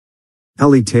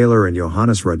Ellie Taylor and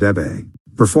Johannes Radebe.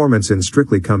 Performance in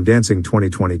Strictly Come Dancing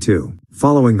 2022.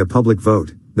 Following the public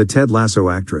vote, the Ted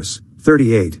Lasso actress,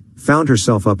 38, found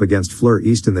herself up against Fleur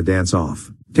East in the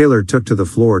dance-off. Taylor took to the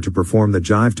floor to perform the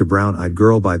Jive to Brown Eyed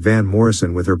Girl by Van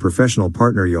Morrison with her professional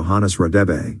partner Johannes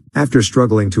Radebe. After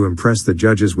struggling to impress the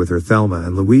judges with her Thelma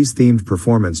and Louise-themed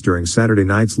performance during Saturday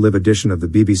night's live edition of the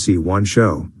BBC One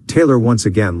show, Taylor once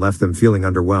again left them feeling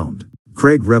underwhelmed.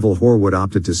 Revel Horwood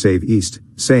opted to save East,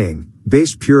 saying,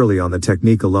 "Based purely on the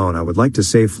technique alone, I would like to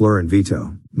save Fleur and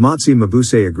Vito." Motsi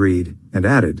Mabuse agreed, and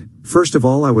added, "First of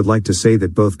all, I would like to say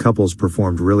that both couples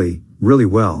performed really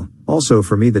well. Also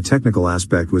for me the technical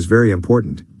aspect was very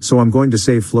important, so I'm going to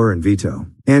save Fleur and Vito."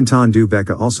 Anton Du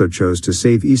Beke also chose to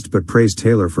save East but praised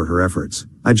Taylor for her efforts.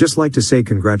 "I'd just like to say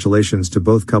congratulations to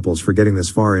both couples for getting this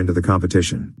far into the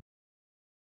competition.